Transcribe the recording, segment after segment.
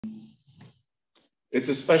It's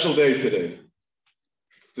a special day today.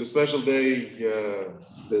 It's a special day.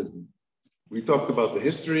 We talked about the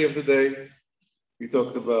history of the day. We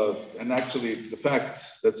talked about, and actually it's the fact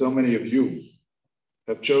that so many of you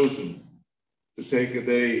have chosen to take a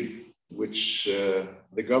day which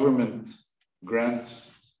the government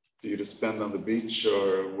grants for you to spend on the beach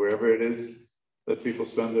or wherever it is that people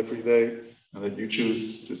spend their free day, and that you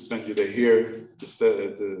choose to spend your day here to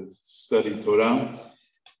study Torah,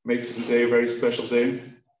 makes the day a very special day.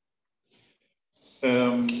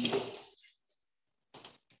 And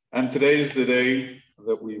today is the day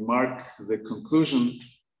that we mark the conclusion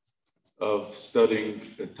of studying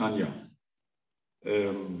Tanya.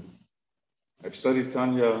 I've studied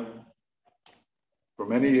Tanya for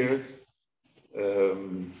many years,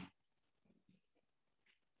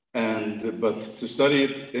 but to study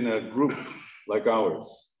it in a group like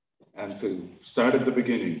ours and to start at the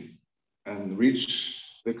beginning and reach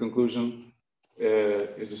the conclusion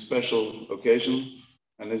is a special occasion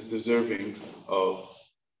and is deserving of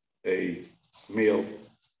a meal,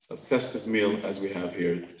 a festive meal as we have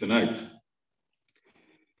here tonight.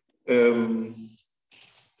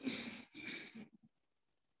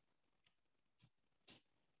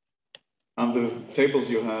 On the tables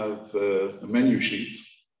you have a menu sheet,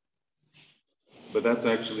 but that's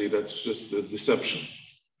just a deception,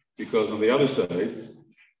 because on the other side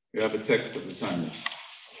you have a text of the Tanya.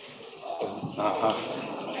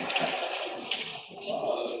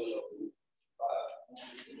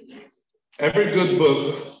 Every good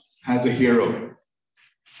book has a hero.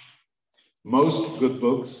 Most good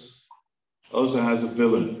books also has a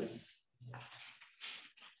villain.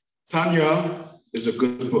 Tanya is a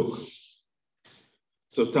good book.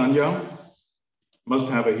 So Tanya must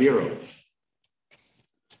have a hero.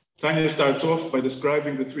 Tanya starts off by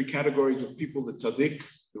describing the three categories of people: the tzaddik,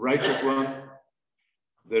 the righteous one;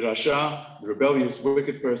 the rasha, the rebellious,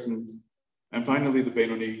 wicked person; and finally the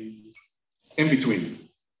benoni, in between.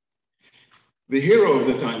 The hero of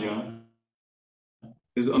the Tanya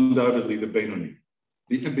is undoubtedly the benoni,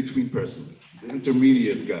 the in-between person, the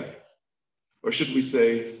intermediate guy, or should we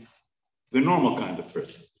say, the normal kind of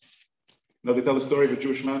person. Now they tell the story of a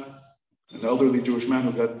Jewish man, an elderly Jewish man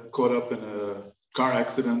who got caught up in a car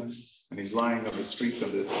accident, and he's lying on the street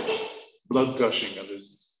and there's blood gushing and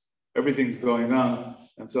everything's going on,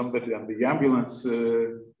 and the ambulance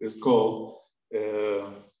is called.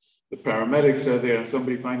 The paramedics are there, and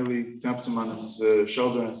somebody finally taps him on his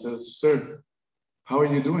shoulder and says, "Sir, how are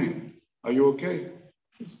you doing? Are you okay?"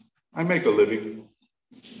 "I make a living.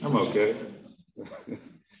 I'm okay."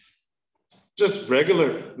 Just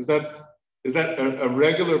regular. Is that a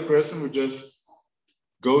regular person who just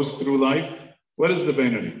goes through life? What is the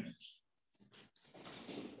benoni?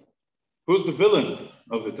 Who's the villain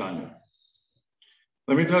of the Tanya?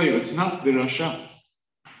 Let me tell you, it's not the rasha.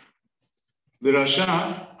 The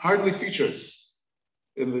rasha hardly features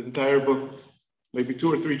in the entire book, maybe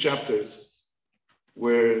 2 or 3 chapters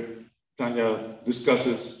where Tanya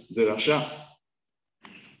discusses the rasha.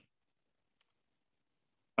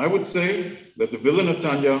 I would say that the villain of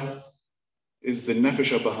Tanya is the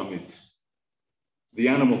nefesh habahamit, the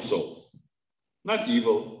animal soul. Not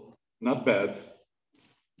evil, not bad,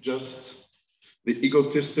 just the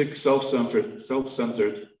egotistic,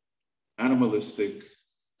 self-centered, animalistic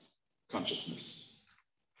consciousness.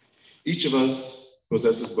 Each of us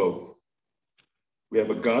possesses both. We have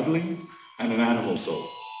a godly and an animal soul.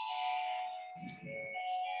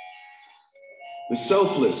 The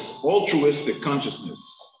selfless, altruistic consciousness,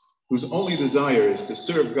 whose only desire is to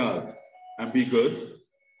serve God and be good.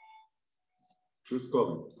 Who's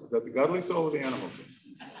calling? Is that the godly soul or the animal soul?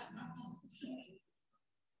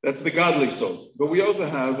 That's the godly soul. But we also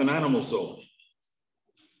have an animal soul,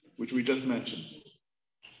 which we just mentioned.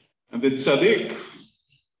 And the tzaddik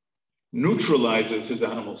neutralizes his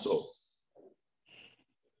animal soul,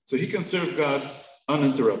 so he can serve God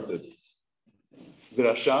uninterrupted. The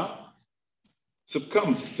rasha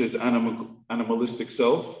succumbs to his animalistic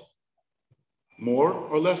self more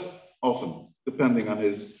or less often, depending on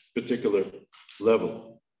his particular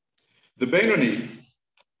level. The benoni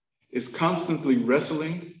is constantly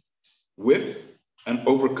wrestling with and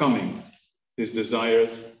overcoming his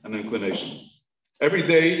desires and inclinations. Every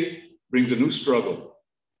day brings a new struggle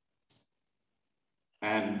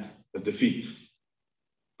and a defeat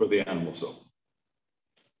for the animal soul.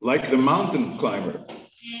 Like the mountain climber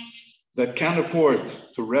that can't afford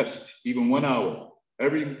to rest even 1 hour,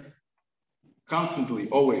 constantly,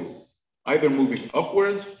 always, either moving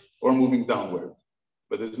upward or moving downward,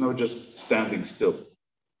 but there's no just standing still.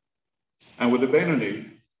 And with the benoni,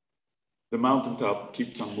 the mountaintop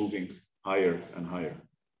keeps on moving higher and higher.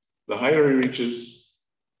 the higher he reaches,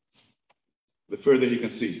 the further he can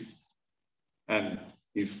see. And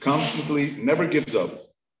he's constantly, never gives up,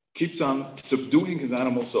 keeps on subduing his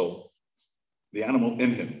animal soul, the animal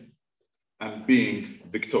in him, and being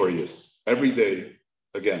victorious every day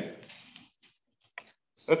again.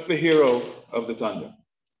 That's the hero of the Tanya.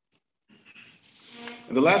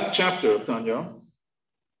 In the last chapter of Tanya,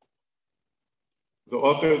 the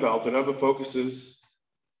author, the Alter Rebbe, focuses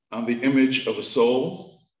on the image of a soul.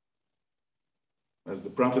 As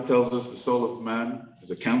the prophet tells us, the soul of man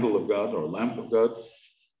is a candle of God or a lamp of God.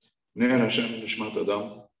 Ner Hashem nishmat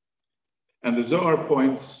Adam. And the Zohar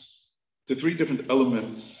points to three different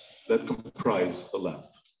elements that comprise a lamp.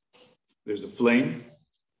 There's the flame,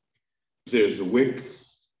 there's the wick,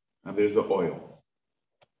 and there's the oil.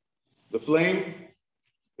 The flame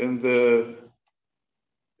in the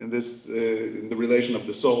relation of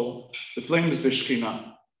the soul, the flame is the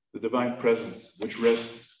Shekhinah, the divine presence, which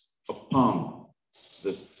rests upon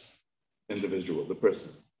the individual, the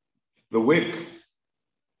person. The wick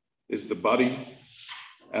is the body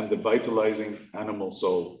and the vitalizing animal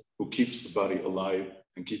soul who keeps the body alive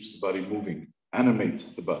and keeps the body moving, animates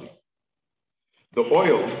the body. The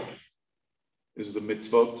oil is the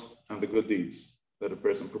mitzvot and the good deeds that a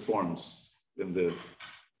person performs in the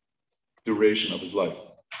duration of his life.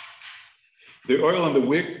 The oil and the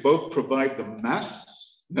wick both provide the mass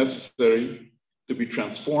necessary to be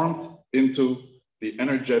transformed into the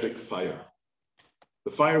energetic fire.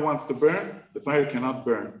 The fire wants to burn. The fire cannot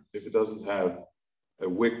burn if it doesn't have a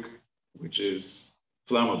wick which is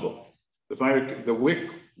flammable. The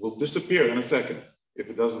wick will disappear in a second if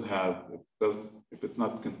it's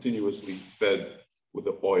not continuously fed with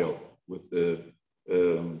the oil, with the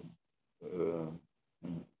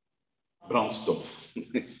brandstof.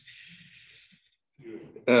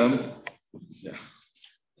 Yeah.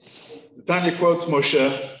 The Tanya quotes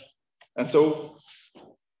Moshe, and so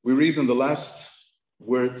we read in the last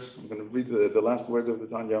words. I'm going to read the last words of the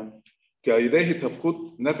Tanya.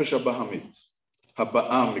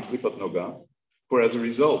 For as a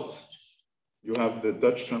result, you have the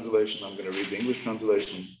Dutch translation, I'm going to read the English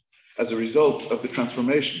translation. As a result of the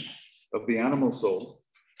transformation of the animal soul,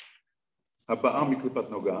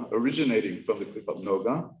 originating from the Klipat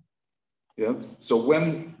Noga, yeah? So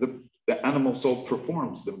when the animal soul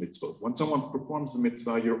performs the mitzvah, when someone performs the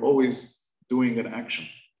mitzvah, you're always doing an action,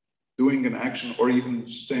 or even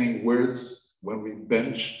saying words when we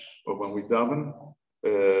bench or when we daven,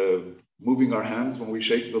 moving our hands when we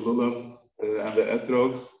shake the lulav and the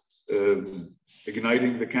etrog,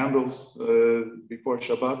 igniting the candles before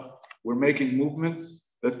Shabbat. We're making movements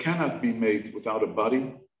that cannot be made without a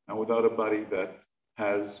body and without a body that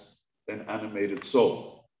has an animated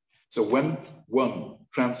soul. So when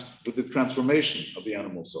with the transformation of the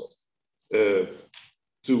animal soul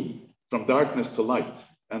from darkness to light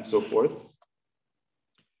and so forth,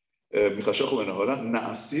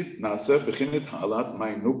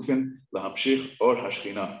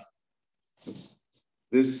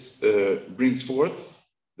 this brings forth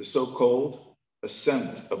the so-called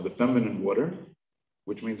ascent of the feminine water,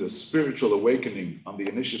 which means a spiritual awakening on the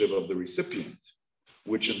initiative of the recipient,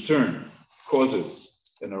 which in turn causes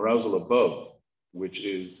an arousal above, which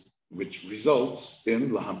results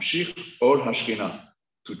in lahamshich or hashchina,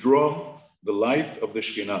 to draw the light of the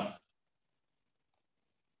Shekhinah.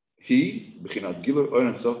 He, b'chinat gilui or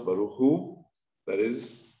ensof baruch hu, that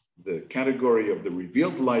is the category of the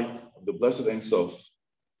revealed light of the blessed Ein Sof,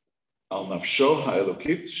 al nafsho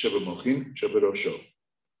ha'elokit shebemochin sheberosho,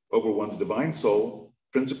 over one's divine soul,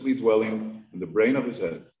 principally dwelling in the brain of his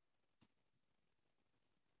head.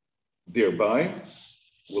 Thereby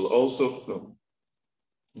will also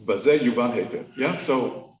bazeh yuvan heter. Yeah.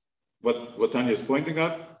 So what Tanya is pointing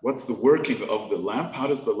at, what's the working of the lamp? How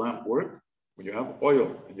does the lamp work? When you have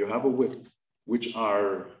oil and you have a wick, which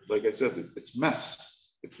are, like I said, it's mass.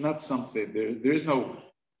 It's not something. There is no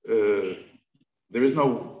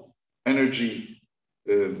energy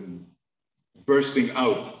bursting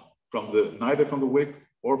out from neither from the wick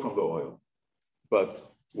or from the oil. But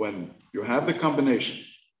when you have the combination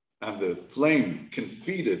and the flame can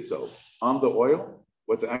feed itself on the oil,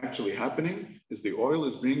 what's actually happening is the oil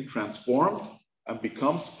is being transformed and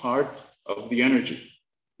becomes part of the energy.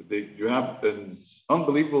 You have an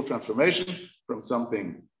unbelievable transformation from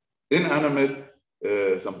something inanimate,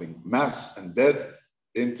 something mass and dead,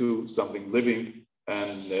 into something living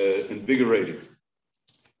and invigorating.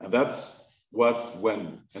 And that's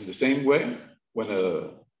in the same way, when a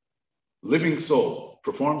living soul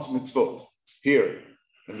performs mitzvot here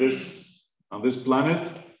on this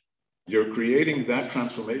planet, you're creating that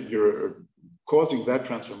transformation, you're causing that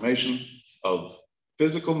transformation of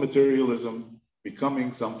physical materialism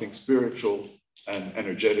becoming something spiritual and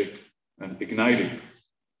energetic and igniting.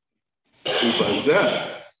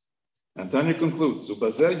 And Tanya concludes,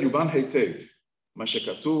 yuban heitev, ma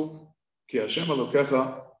shekatuv, ki Hashem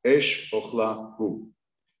Elokecha esh ochla hu.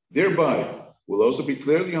 Thereby will also be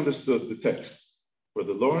clearly understood the text, for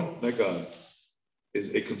the Lord thy God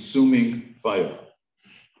is a consuming fire.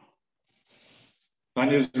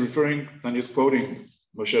 Tanya is quoting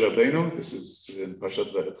Moshe Rabbeinu. This is in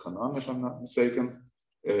Parshat Va'etchanan, if I'm not mistaken.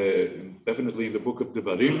 Definitely in the book of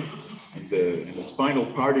Devarim. In his final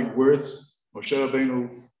parting words, Moshe Rabbeinu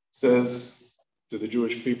says to the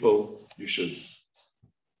Jewish people, you should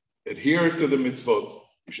adhere to the mitzvot,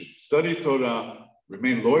 you should study Torah,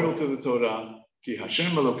 remain loyal to the Torah, ki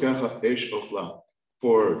Hashem Elokecha esh ochla,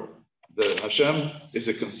 for the Hashem is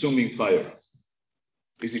a consuming fire.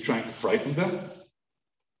 Is he trying to frighten them?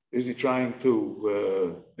 Is he trying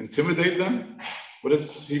to intimidate them? What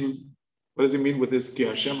does he mean with this? Ki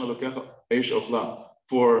Hashem Elokecha esh ochla,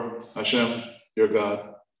 for Hashem, your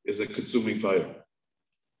God, is a consuming fire.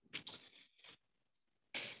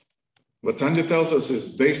 What Tanya tells us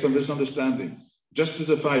is based on this understanding. Just as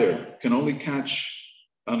a fire can only catch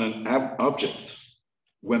on an object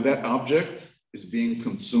when that object is being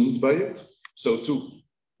consumed by it, so too,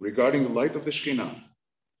 regarding the light of the Shekhinah,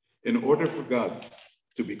 in order for God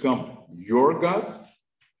to become your God,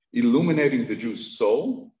 illuminating the Jew's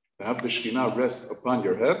soul, to have the Shekhinah rest upon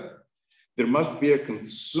your head, there must be a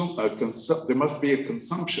consumption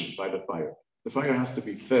by the fire. The fire has to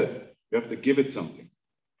be fed. You have to give it something.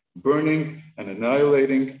 Burning and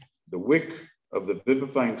annihilating the wick of the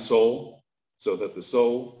vivifying soul, so that the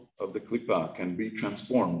soul of the klippah can be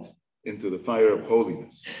transformed into the fire of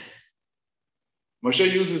holiness. Moshe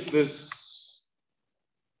uses this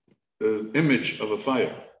image of a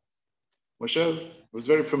fire. Moshe was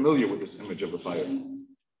very familiar with this image of a fire.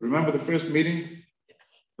 Remember the first meeting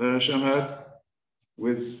that Hashem had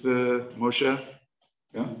with Moshe?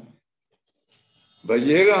 Yeah?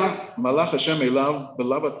 Vayera malach Hashem elav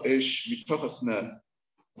belavat esh mitoch hasneh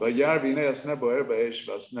vayar v'nei hasneh boer ba'esh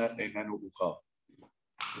v'hasneh einenu uchal.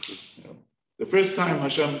 The first time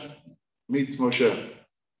Hashem meets Moshe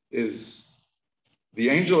is the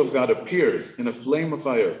angel of God appears in a flame of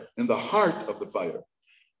fire, in the heart of the fire,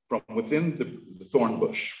 from within the thorn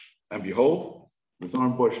bush. And behold, the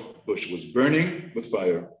thorn bush was burning with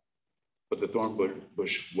fire, but the thorn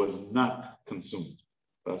bush was not consumed.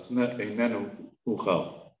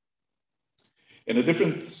 In a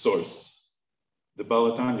different source, the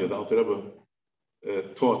Baal Tanya, the Alter Rebbe,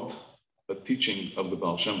 taught a teaching of the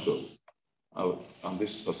Baal Shem Tov on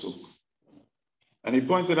this pasuk. And he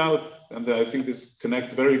pointed out, and I think this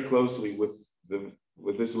connects very closely with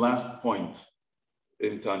this last point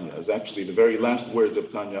in Tanya, as actually the very last words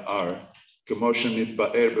of Tanya are,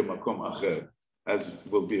 as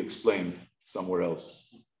will be explained somewhere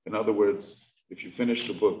else. In other words, if you finish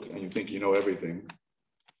the book and you think you know everything,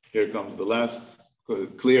 here comes the last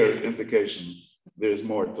clear indication there is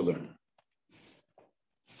more to learn.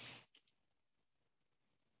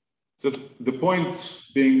 So the point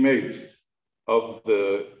being made of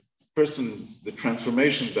the person, the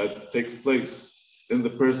transformation that takes place in the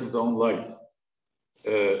person's own life,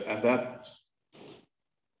 and that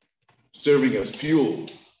serving as fuel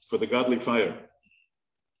for the godly fire.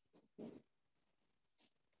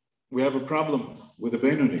 We have a problem with the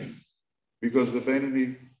Beinoni, because the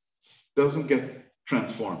Beinoni doesn't get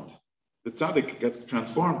transformed. The tzaddik gets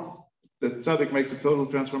transformed. The tzaddik makes a total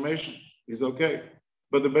transformation. He's okay.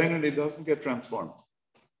 But the Beinoni doesn't get transformed.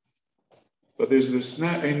 But there's a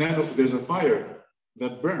fire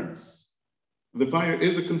that burns. The fire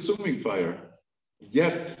is a consuming fire,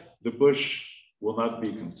 yet the bush will not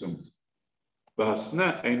be consumed.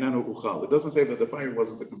 It doesn't say that the fire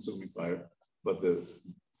wasn't a consuming fire, but the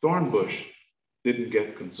thorn bush didn't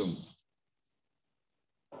get consumed.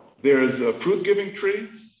 There's a fruit-giving tree,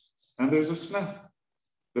 and there's a sneh.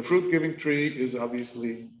 The fruit-giving tree is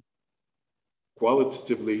obviously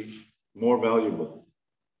qualitatively more valuable.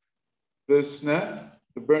 The sneh,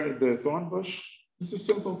 the thorn bush, is a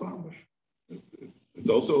simple thorn bush. It's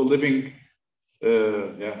also a living,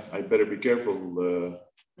 I better be careful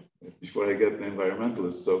before I get the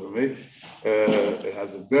environmentalists over me.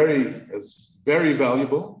 It's very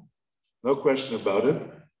valuable, no question about it,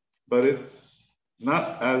 but it's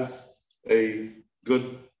not as a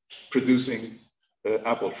good producing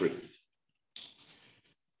apple tree.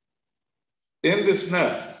 In the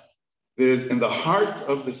sneh, there's in the heart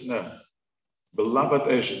of the sneh, belavat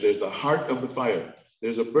esh, there's the heart of the fire.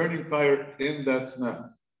 There's a burning fire in that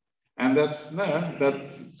sneh. And that sneh,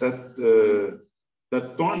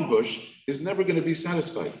 that thorn bush, is never going to be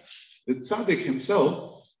satisfied. The tzaddik himself,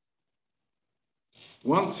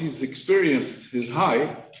 once he's experienced his high,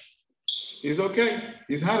 he's okay.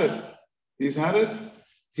 He's had it. He's had it.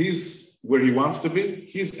 He's where he wants to be.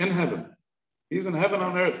 He's in heaven. He's in heaven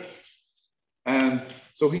on earth. And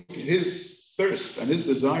so his thirst and his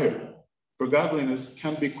desire for godliness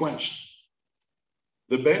can be quenched.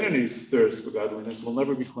 The Benoni's thirst for godliness will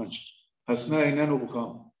never be quenched.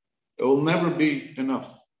 It will never be enough.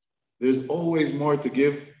 There's always more to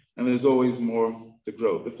give, and there's always more to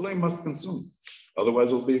grow. The flame must consume, otherwise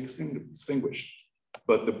it will be extinguished.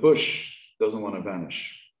 But the bush doesn't want to vanish.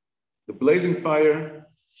 The blazing fire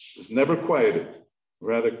is never quieted,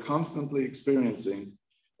 rather constantly experiencing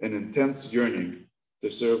an intense yearning to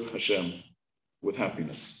serve Hashem with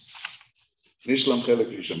happiness. Nishlam chelek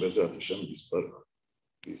rishon b'ezrat Hashem yisparach.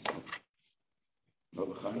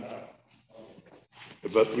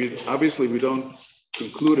 But we don't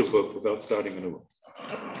conclude a book without starting a new one.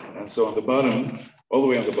 And so on the bottom, all the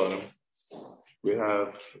way on the bottom, we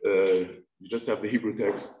have, you just have the Hebrew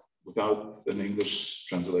text without an English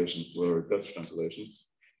translation or Dutch translation.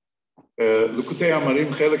 Likutei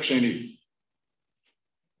Amarim Chelek Sheni.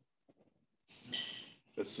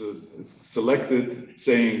 It's selected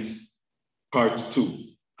sayings, part 2.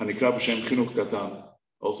 Hanikra b'shem Chinuch Katan,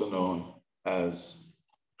 also known as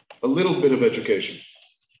a little bit of education.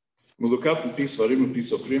 Mulukat m'pi Svarim m'pi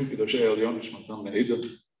Sofrim, Kidoshei Elyon Nishmatam Ne'edim.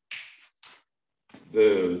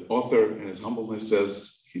 The author, in his humbleness,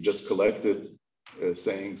 says he just collected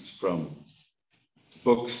sayings from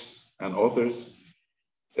books and authors.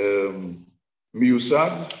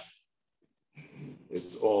 Miyusad,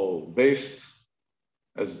 it's all based,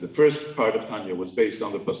 as the first part of Tanya was based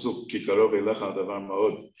on the pasuk Ki karov elecha davar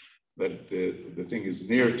ma'od, that the thing is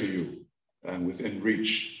near to you and within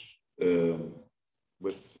reach,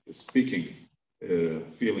 with speaking,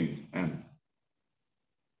 feeling, and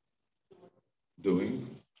doing.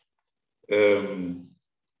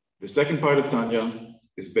 The second part of Tanya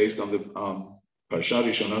is based on Parsha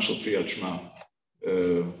Rishona Shel Kriyat Shema,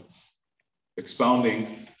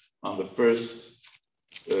 expounding on the first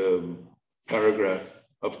paragraph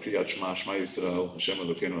of Kriyat Shema, Shema Yisrael, Hashem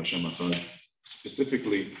Elokeinu, Hashem Echad,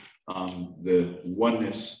 specifically on the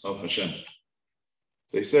oneness of Hashem.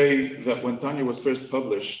 They say that when Tanya was first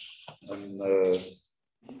published, and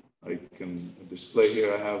I can display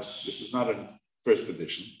here, this is not a first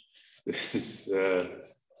edition,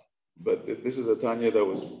 but this is a Tanya that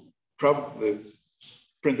was probably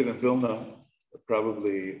printed in Vilna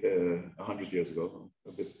probably 100 years ago,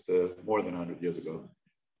 a bit more than 100 years ago.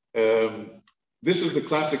 This is the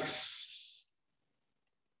classics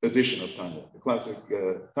edition of Tanya. The classic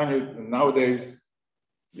Tanya. Nowadays,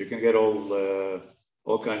 you can get all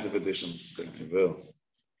kinds of editions.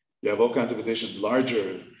 You have all kinds of editions,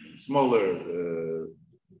 larger, smaller,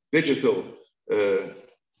 digital,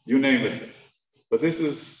 you name it. But this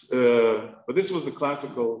was the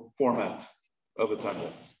classical format of the Tanya,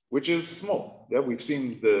 which is small. Yeah, we've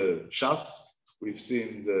seen the Shas, we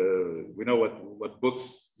know what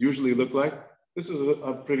books usually look like. This is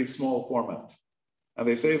a pretty small format. And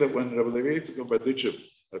they say that when Rabbi Levi Yitzchak Bardichev,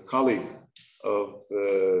 a colleague of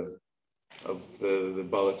the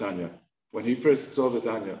Baal Tanya, when he first saw the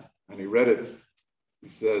Tanya and he read it, he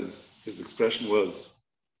says, his expression was,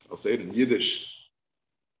 I'll say it in Yiddish,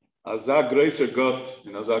 Azah Greiser Gott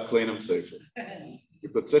in Azah Kleinem Sefer. He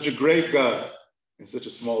put such a great God in such a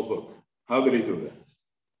small book. How did he do that?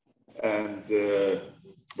 And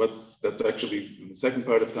but that's actually, in the second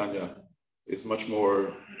part of Tanya, is much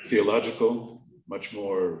more theological, much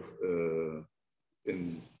more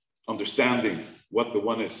in understanding what the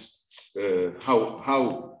oneness,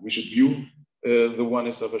 how we should view the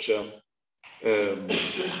oneness of Hashem.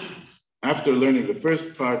 After learning the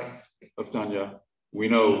first part of Tanya, we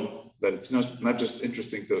know that it's not just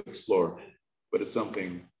interesting to explore, but it's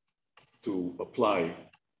something to apply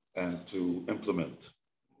and to implement.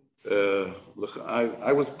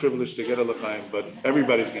 I was privileged to get a l'chaim, but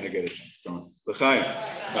everybody's going to get a chance. Come on, l'chaim.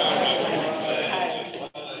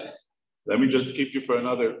 Let me just keep you for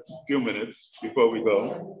another few minutes before we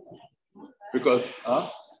go, because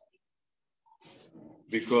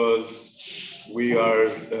we are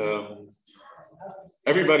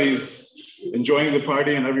everybody's enjoying the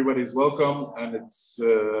party and everybody's welcome, and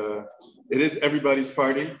it is everybody's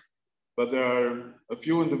party, but there are a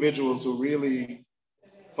few individuals who really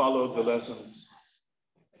followed the lessons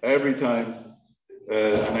every time,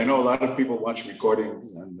 and I know a lot of people watch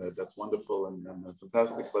recordings, and that's wonderful and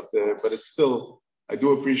fantastic, but it's still, I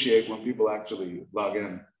do appreciate when people actually log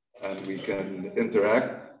in and we can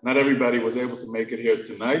interact. Not everybody was able to make it here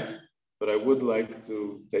tonight, but I would like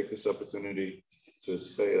to take this opportunity to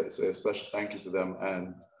say a special thank you to them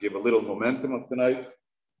and give a little momentum of tonight.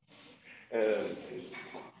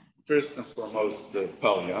 First and foremost,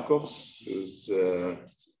 Paul Jacobs, who's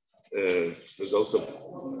also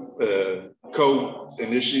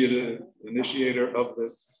co-initiator of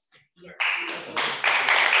this.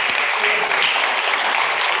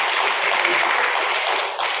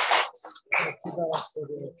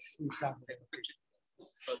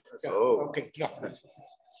 Oh. Okay.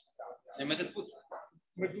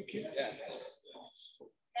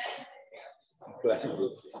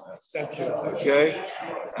 Okay,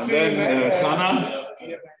 and then Tanya.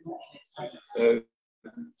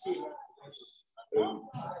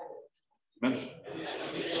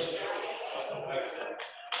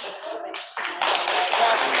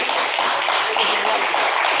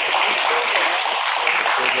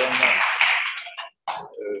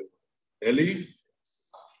 Eli.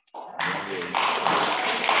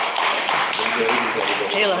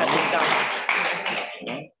 Heel hartelijk dank.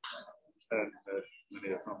 En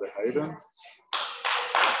meneer Van der Heijden.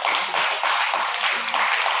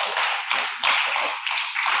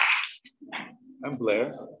 En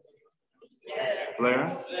Blair. Blair.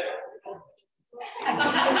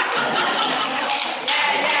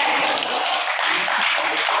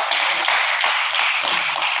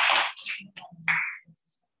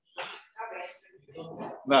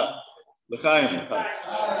 Nou, dan ga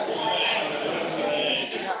je.